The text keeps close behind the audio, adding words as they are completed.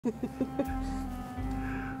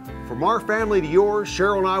From our family to yours,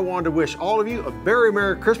 Cheryl and I wanted to wish all of you a very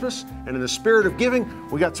Merry Christmas. And in the spirit of giving,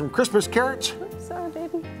 we got some Christmas carrots. Sorry,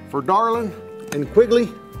 baby. For Darlin and Quigley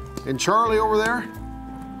and Charlie over there.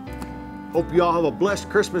 Hope you all have a blessed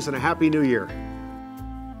Christmas and a Happy New Year.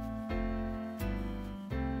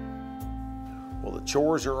 Well, the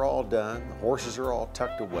chores are all done. The horses are all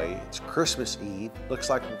tucked away. It's Christmas Eve. Looks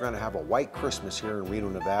like we're going to have a white Christmas here in Reno,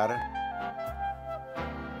 Nevada.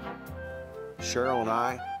 Cheryl and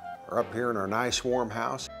I are up here in our nice warm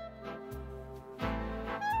house.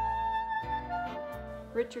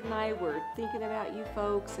 Richard and I were thinking about you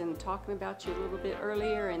folks and talking about you a little bit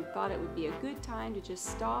earlier and thought it would be a good time to just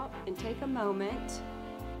stop and take a moment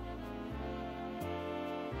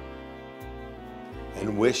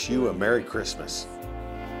And wish you a Merry Christmas.